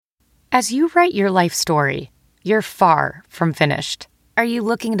As you write your life story, you're far from finished. Are you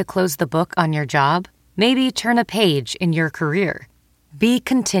looking to close the book on your job? Maybe turn a page in your career? Be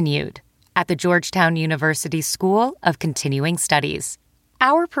continued at the Georgetown University School of Continuing Studies.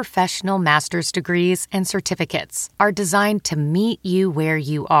 Our professional master's degrees and certificates are designed to meet you where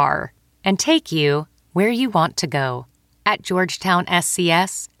you are and take you where you want to go. At Georgetown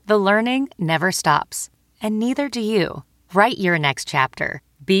SCS, the learning never stops, and neither do you. Write your next chapter.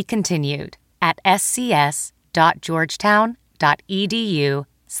 Be continued at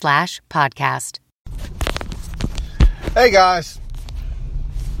scs.georgetown.edu/podcast. Hey guys,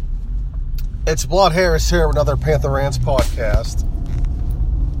 it's Blood Harris here with another Panther Rants podcast.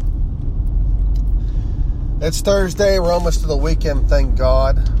 It's Thursday, we're almost to the weekend, thank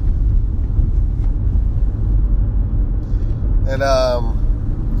God. And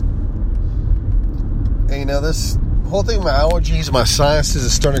you know, this whole thing with my allergies, my sinuses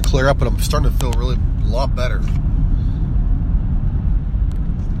is starting to clear up, and I'm starting to feel really a lot better.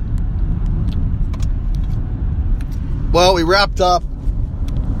 Well, we wrapped up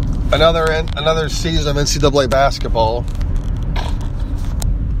another season of NCAA basketball,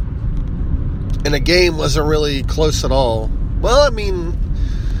 and the game wasn't really close at all. Well, I mean,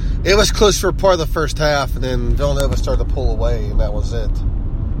 it was close for part of the first half, and then Villanova started to pull away, and that was it.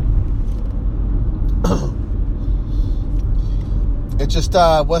 It just,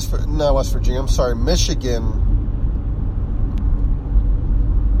 Michigan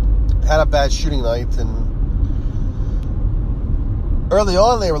had a bad shooting night, and early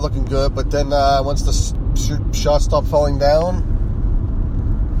on they were looking good, but then once the shots stopped falling down,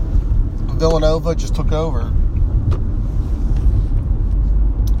 Villanova just took over.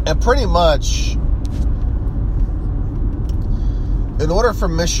 And pretty much, in order for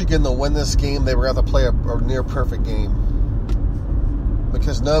Michigan to win this game, they were going to have to play a near perfect game.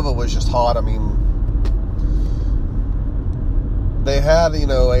 Because Nova was just hot. I mean, they had, you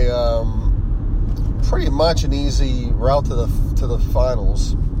know, a pretty much an easy route to the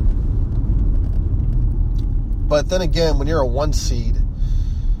finals. But then again, when you're a 1 seed,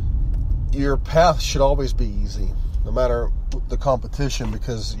 your path should always be easy, no matter the competition,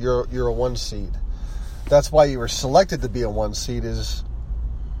 because you're a 1 seed. That's why you were selected to be a 1 seed, is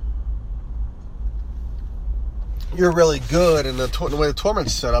you're really good, and the way the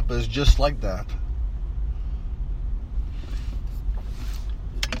tournament's set up is just like that.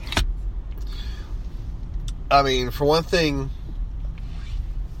 I mean, for one thing,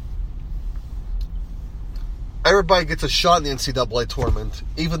 everybody gets a shot in the NCAA tournament,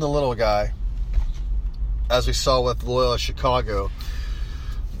 even the little guy, as we saw with Loyola Chicago.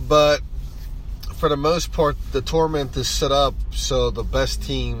 But for the most part, the tournament is set up so the best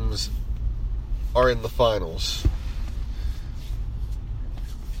teams are in the finals.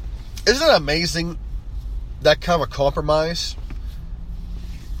 Isn't it amazing, that kind of a compromise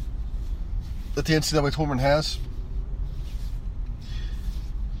that the NCAA tournament has?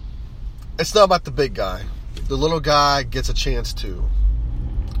 It's not about the big guy. The little guy gets a chance too.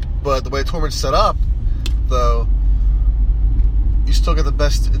 But the way the tournament's set up, though, you still get the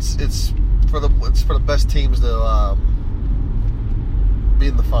best. It's for the best teams to be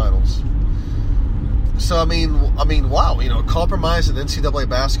in the finals. So I mean, wow, you know, compromise in NCAA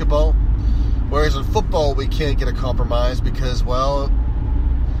basketball, whereas in football we can't get a compromise because, well,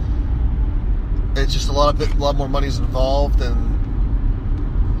 it's just a lot more money's involved, and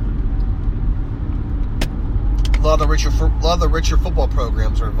a lot of the richer football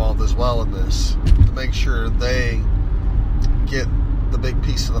programs are involved as well in this, to make sure they get the big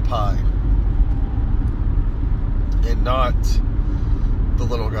piece of the pie and not the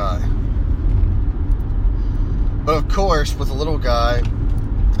little guy. But of course, with the little guy,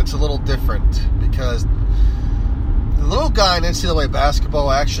 it's a little different, because the little guy in NCAA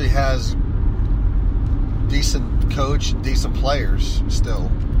basketball actually has decent coach and decent players still.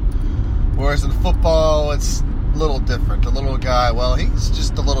 Whereas in football, it's a little different. The little guy, well, he's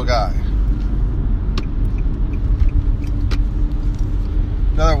just a little guy.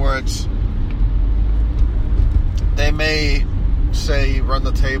 In other words, they may say run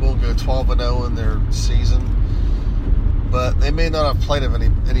the table, go 12-0 in their season, but they may not have played of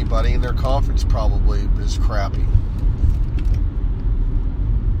anybody, and their conference probably is crappy.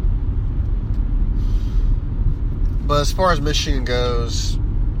 But as far as Michigan goes,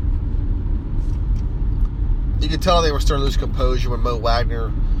 you could tell they were starting to lose composure when Mo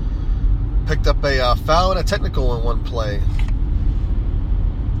Wagner picked up a foul and a technical in one play.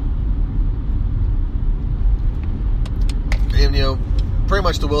 And, you know, pretty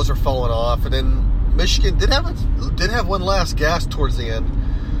much the wheels are falling off. And then Michigan did have one last gasp towards the end,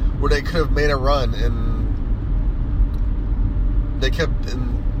 where they could have made a run, and they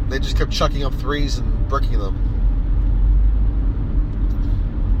just kept chucking up threes and bricking them.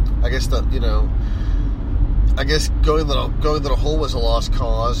 I guess going to the hole was a lost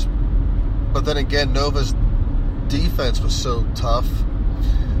cause, but then again, Nova's defense was so tough.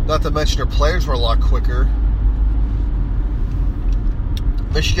 Not to mention their players were a lot quicker.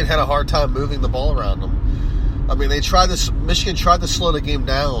 Michigan had a hard time moving the ball around them. I mean, Michigan tried to slow the game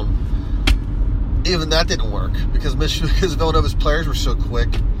down. Even that didn't work because Villanova's players were so quick.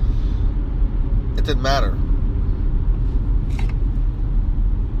 It didn't matter.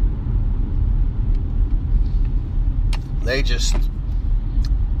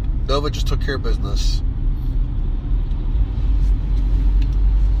 Nova just took care of business.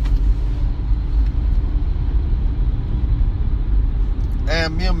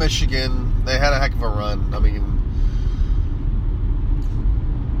 And Michigan, they had a heck of a run. I mean,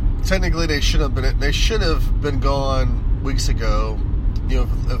 technically they should have been gone weeks ago.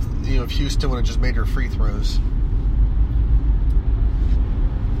 If Houston would have just made their free throws.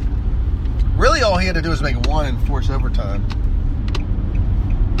 Really, all he had to do was make one and force overtime.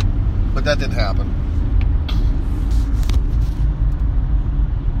 But that didn't happen.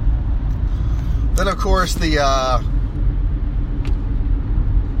 Then, of course, the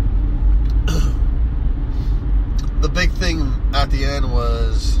big thing at the end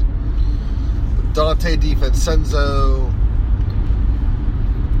was Dante DiVincenzo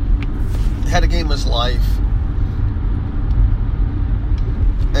had a game of his life.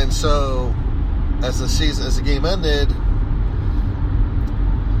 And so, as the game ended,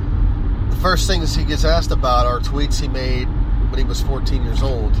 the first things he gets asked about are tweets he made when he was 14 years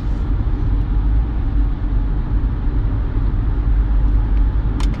old.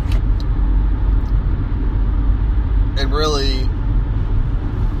 And really,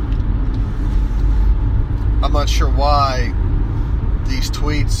 I'm not sure why these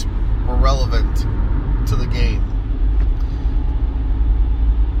tweets were relevant to the game.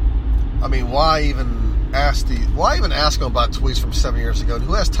 I mean, why even ask him about tweets from 7 years ago? And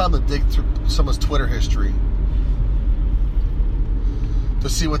who has time to dig through someone's Twitter history to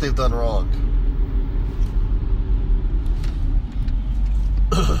see what they've done wrong?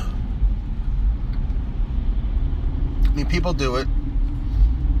 I mean, people do it.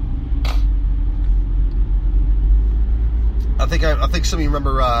 I think some of you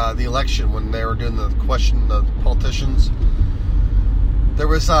remember the election when they were doing the question of the politicians. There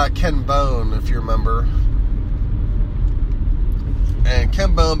was Ken Bone, if you remember. And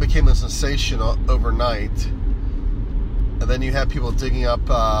Ken Bone became a sensation overnight. And then you had people digging up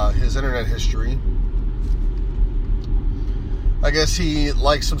his internet history. I guess he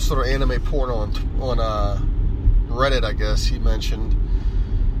liked some sort of anime porn on Reddit, I guess he mentioned.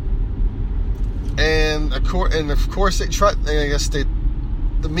 And of course they tried. I guess the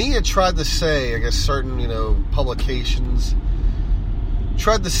media tried to say. I guess certain publications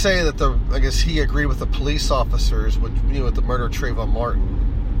tried to say that he agreed with the police officers with the murder of Trayvon Martin,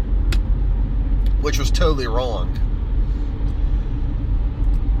 which was totally wrong.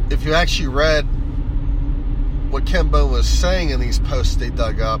 If you actually read what Ken Bone was saying in these posts they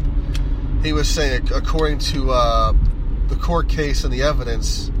dug up, he was saying, according to the court case and the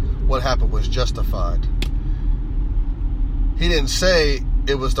evidence, what happened was justified. He didn't say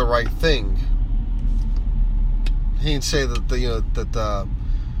it was the right thing. He didn't say that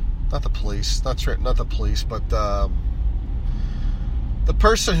not the police, but the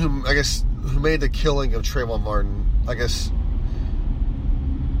person who made the killing of Trayvon Martin, I guess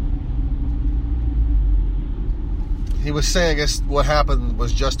he was saying, what happened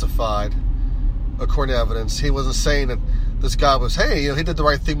was justified according to evidence. He wasn't saying that this guy was, he did the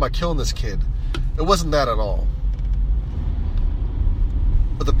right thing by killing this kid. It wasn't that at all.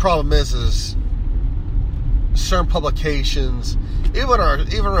 But the problem is certain publications, even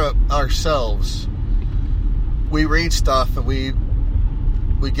ourselves, we read stuff and we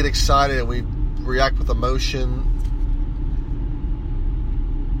get excited and we react with emotion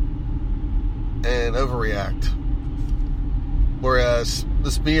and overreact. Whereas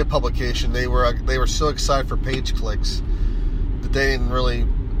this media publication, they were so excited for page clicks that they didn't really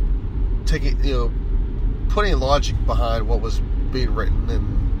take it, put any logic behind what was being written,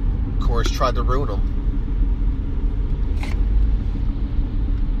 and of course tried to ruin them.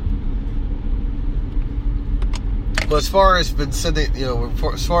 But as far as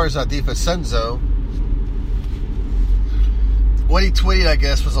DiVincenzo, what he tweeted, I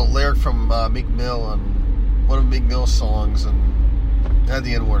guess, was a lyric from Meek Mill and one of Meek Mill's songs, and it had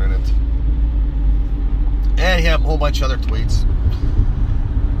the N-word in it. And he had a whole bunch of other tweets.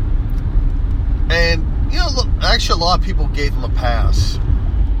 actually, a lot of people gave him a pass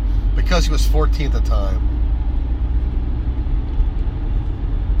because he was 14 at the time.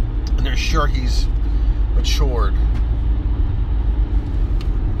 And they're sure he's matured.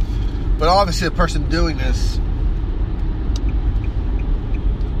 But obviously the person doing this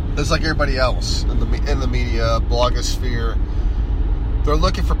is like everybody else in the media, blogosphere. They're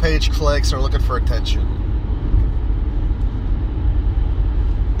looking for page clicks, they're looking for attention.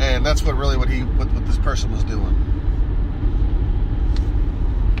 And that's what this person was doing.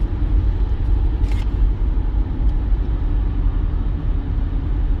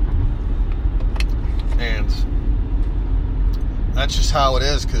 And that's just how it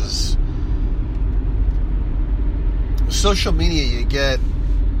is, because social media, you get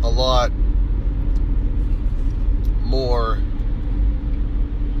a lot more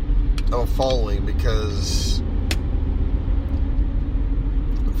of a following, because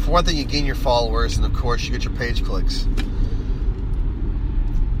for one thing, you gain your followers, and of course you get your page clicks.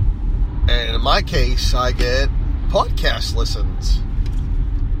 And in my case, I get podcast listens.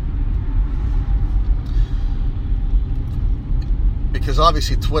 Because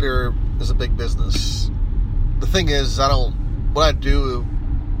obviously Twitter is a big business. The thing is, I don't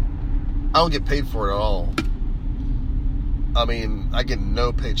get paid for it at all. I mean, I get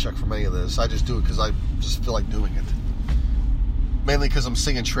no paycheck from any of this. I just do it because I just feel like doing it. Mainly because I'm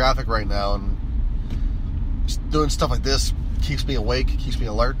sitting in traffic right now, and just doing stuff like this keeps me awake, keeps me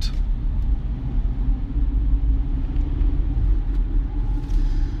alert.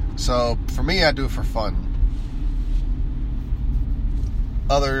 So, for me, I do it for fun.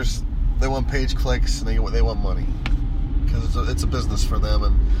 Others, they want page clicks and they want money, because it's a business for them,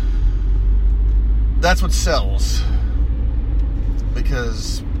 and that's what sells,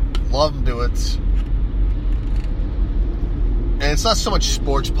 because a lot of them do it. And it's not so much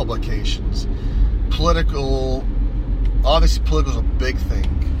sports publications. Obviously political is a big thing.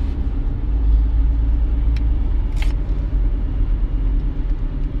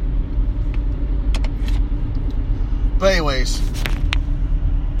 But anyways,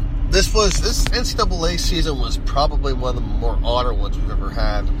 this NCAA season was probably one of the more odder ones we've ever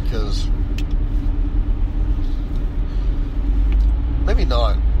had, because maybe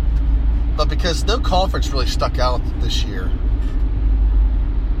not, but because no conference really stuck out this year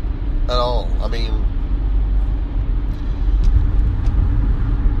at all. I mean,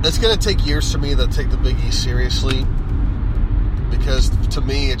 it's going to take years for me to take the Big East seriously, because to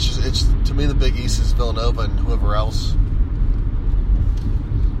me, the Big East is Villanova and whoever else.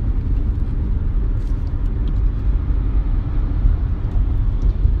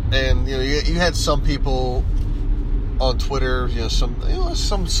 And you had some people on Twitter,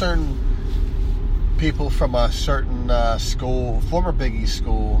 some certain people from a certain school, former Big East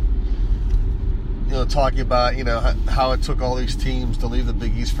school, talking about how it took all these teams to leave the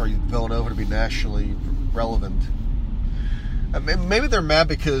Big East for Villanova to be nationally relevant. Maybe they're mad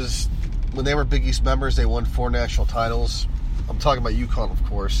because when they were Big East members, they won 4 national titles. I'm talking about UConn, of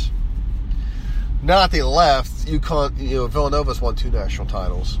course. Now that they left, UConn, Villanova's won 2 national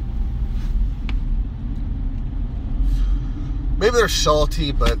titles. Maybe they're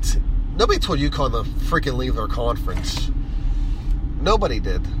salty, but nobody told UConn to freaking leave their conference. Nobody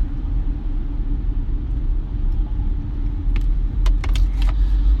did.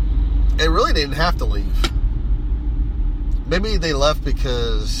 It really didn't have to leave. Maybe they left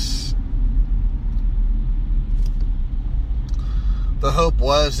because the hope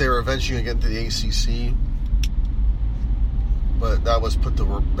was they were eventually going to get into the ACC, but that was put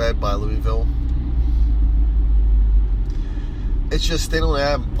to bed by Louisville. It's just they don't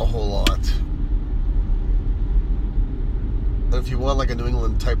have a whole lot. And if you want like a New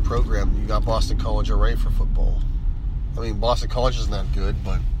England type program, you got Boston College already for football. I mean, Boston College isn't that good,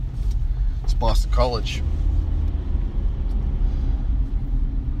 but it's Boston College.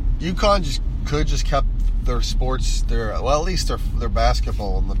 UConn could just kept their sports, at least their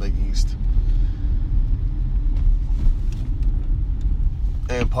basketball in the Big East,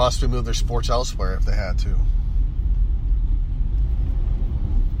 and possibly move their sports elsewhere if they had to.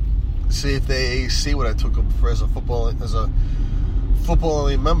 See if the AAC would have took them as a football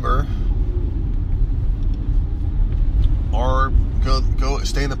only member, or go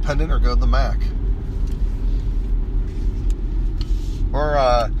stay independent, or go to the MAC. Or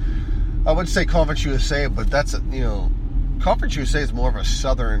I would say Conference USA, but that's Conference USA is more of a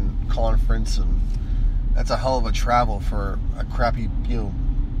Southern conference, and that's a hell of a travel for a crappy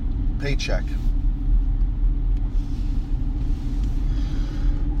paycheck.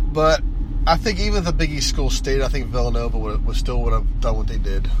 But I think even if the Big East school stayed, I think Villanova would have done what they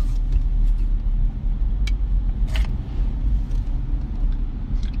did.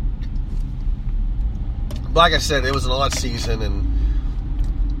 like I said, it was an odd season, and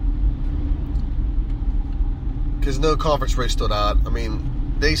because no conference race stood out. I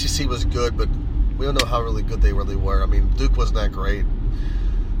mean, the ACC was good, but we don't know how really good they really were. I mean, Duke wasn't that great.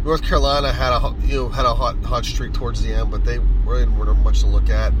 North Carolina had a hot streak towards the end, but they really weren't much to look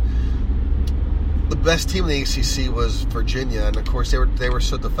at. The best team in the ACC was Virginia, and of course they were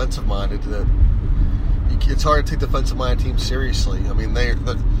so defensive minded that it's hard to take defensive minded teams seriously. I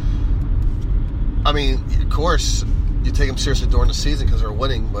mean, of course you take them seriously during the season because they're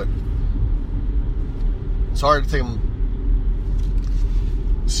winning, but it's hard to take them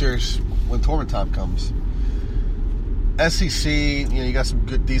serious when tournament time comes. SEC, you got some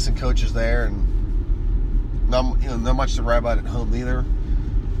good, decent coaches there, and not much to write about at home either.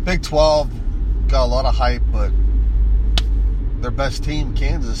 Big 12 got a lot of hype, but their best team,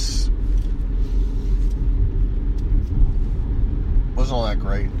 Kansas, wasn't all that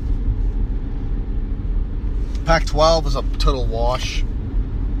great. Pac-12 was a total wash.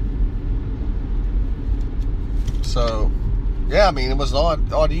 So, yeah, I mean, it was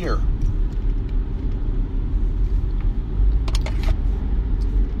an odd year.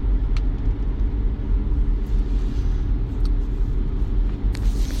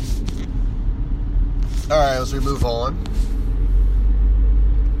 All right, as we move on,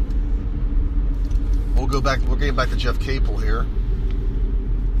 we're getting back to Jeff Capel here.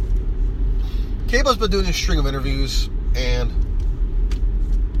 Capel's been doing a string of interviews, and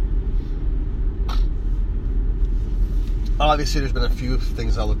obviously there's been a few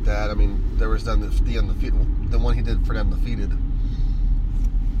things I looked at. I mean, there was the one he did for them defeated.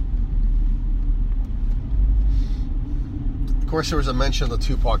 Of course, there was a mention of the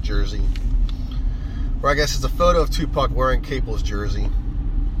Tupac jersey, or I guess it's a photo of Tupac wearing Capel's jersey.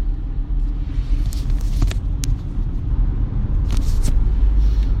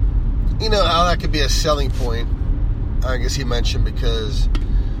 You know how that could be a selling point, I guess he mentioned, because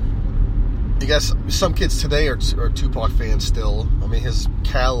you guess some kids today are Tupac fans still. I mean, his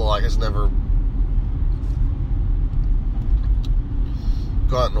catalog has never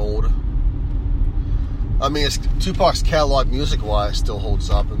gotten old. I mean, Tupac's catalog music-wise still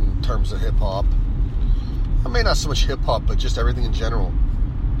holds up in terms of hip-hop. I mean, not so much hip-hop, but just everything in general.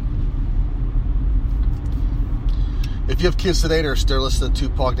 If you have kids today that are still listening to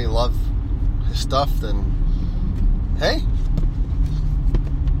Tupac and they love his stuff, then hey,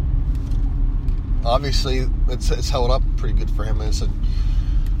 obviously it's held up pretty good for him, and it's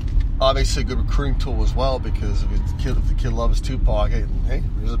obviously a good recruiting tool as well, because if the kid loves Tupac, hey,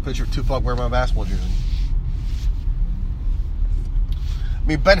 there's a picture of Tupac wearing my basketball jersey. I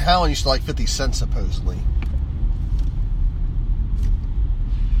mean, Ben Howland used to like 50 Cent, supposedly.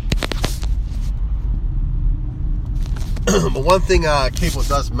 But one thing Capel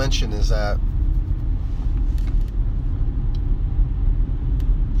does mention is that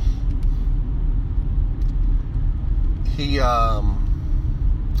he, I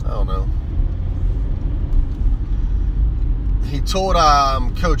don't know, he told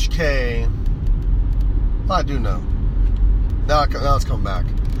Coach K, well, I do know, now it's coming back,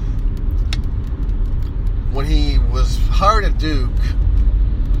 when he was hired at Duke,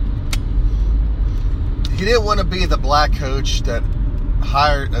 he didn't want to be the black coach that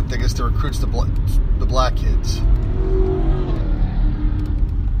hired, I guess, that recruits the black kids.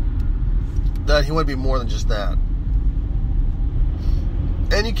 That he wanted to be more than just that.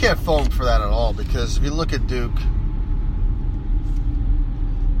 And you can't fault him for that at all, because if you look at Duke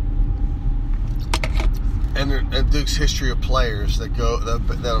and Duke's history of players that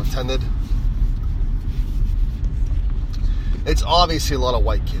have attended, it's obviously a lot of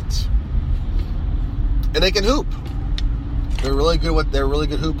white kids. And they can hoop. They're really good. They're really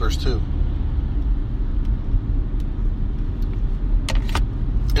good hoopers too.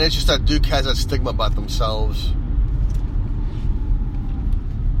 And it's just that Duke has that stigma about themselves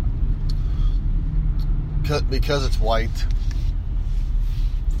because it's white,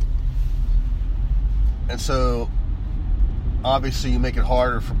 and so obviously you make it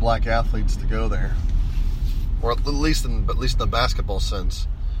harder for black athletes to go there, or at least in the basketball sense.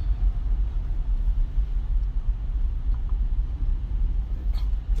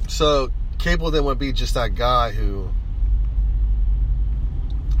 So Capel didn't want to be just that guy who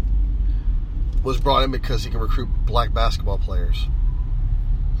was brought in because he can recruit black basketball players.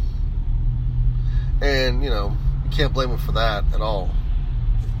 And, you can't blame him for that at all.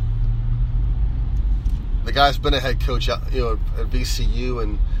 The guy's been a head coach, at VCU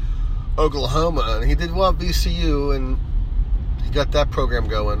and Oklahoma, and he did well at VCU, and he got that program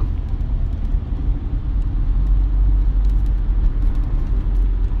going.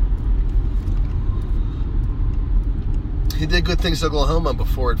 He did good things at Oklahoma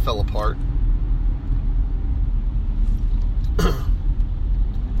before it fell apart.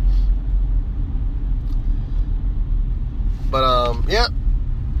 But yeah,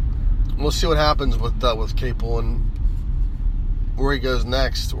 we'll see what happens with Capel and where he goes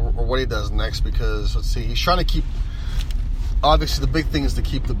next, or what he does next. Because let's see, he's trying to keep. Obviously, the big thing is to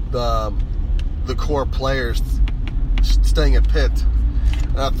keep the core players staying at Pitt,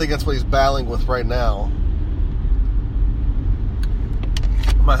 and I think that's what he's battling with right now.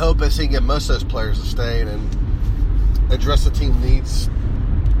 My hope is he can get most of those players to stay and address the team needs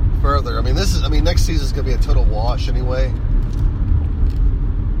further. I mean, next season is going to be a total wash anyway.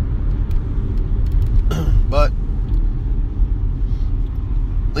 But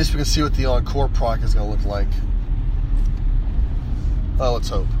at least we can see what the Encore product is going to look like. Well, let's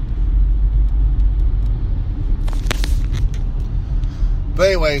hope. But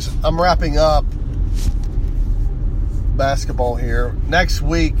anyways, I'm wrapping up basketball here. Next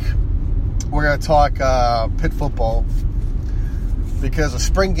week, we're going to talk Pitt football because the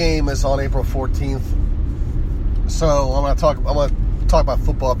spring game is on April 14th. So I'm going to talk about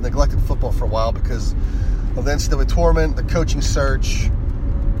football. I've neglected football for a while because of the NCAA tournament, the coaching search,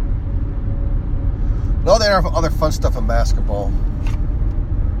 and all the other fun stuff in basketball.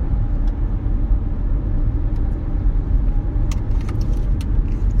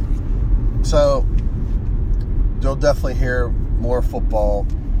 So you'll definitely hear more football,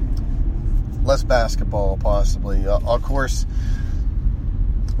 less basketball, possibly. Of course,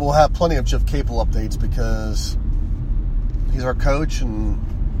 we'll have plenty of Jeff Capel updates because he's our coach, and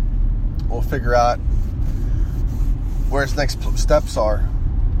we'll figure out where his next steps are.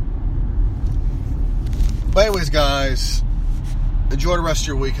 But anyways, guys, enjoy the rest of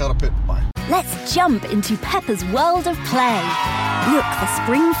your week. Hell to Pitt. Bye. Let's jump into Peppa's world of play. Look for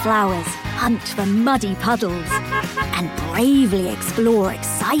spring flowers, hunt for muddy puddles, and bravely explore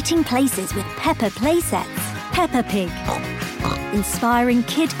exciting places with Peppa playsets. Peppa Pig, inspiring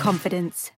kid confidence.